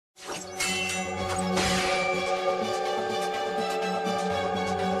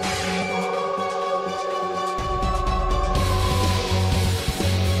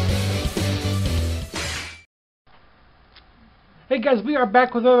guys, we are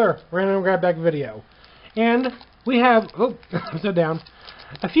back with another random grab bag video. And we have, upside down,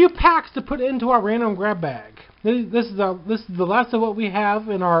 a few packs to put into our random grab bag. This is the last of what we have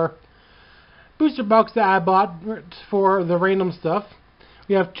in our booster box that I bought for the random stuff.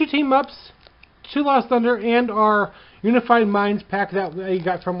 We have 2 team-ups, 2 Lost Thunder, and our Unified Minds pack that we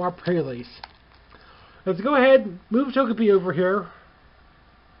got from our pre-release. Let's go ahead, move Togepi over here,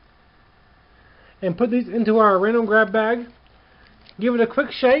 and put these into our random grab bag. Give it a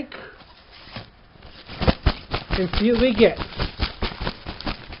quick shake and see what we get.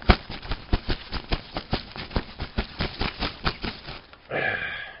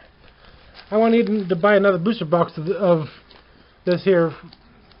 I want to buy another booster box of this here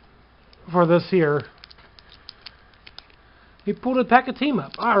for this here. We pulled a pack of Team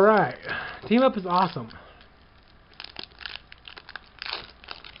Up. Alright. Team Up is awesome.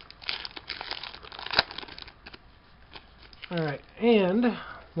 Alright, and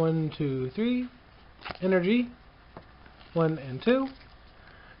 1, 2, 3, energy, 1 and 2.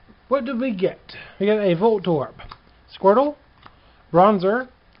 What did we get? We got a Voltorb, Squirtle, Bronzer,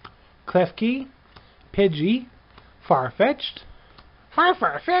 Klefki, Pidgey, Farfetch'd,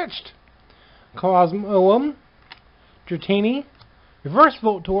 Cosmoem, Dratini, Reverse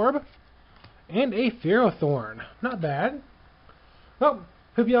Voltorb, and a Ferrothorn. Not bad. Well,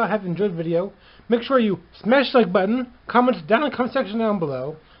 hope y'all have enjoyed the video. Make sure you smash the like button, comment down in the comment section down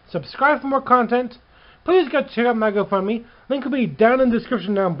below, subscribe for more content. Please go check out my GoFundMe. Link will be down in the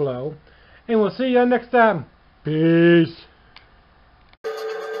description down below. And we'll see you next time. Peace.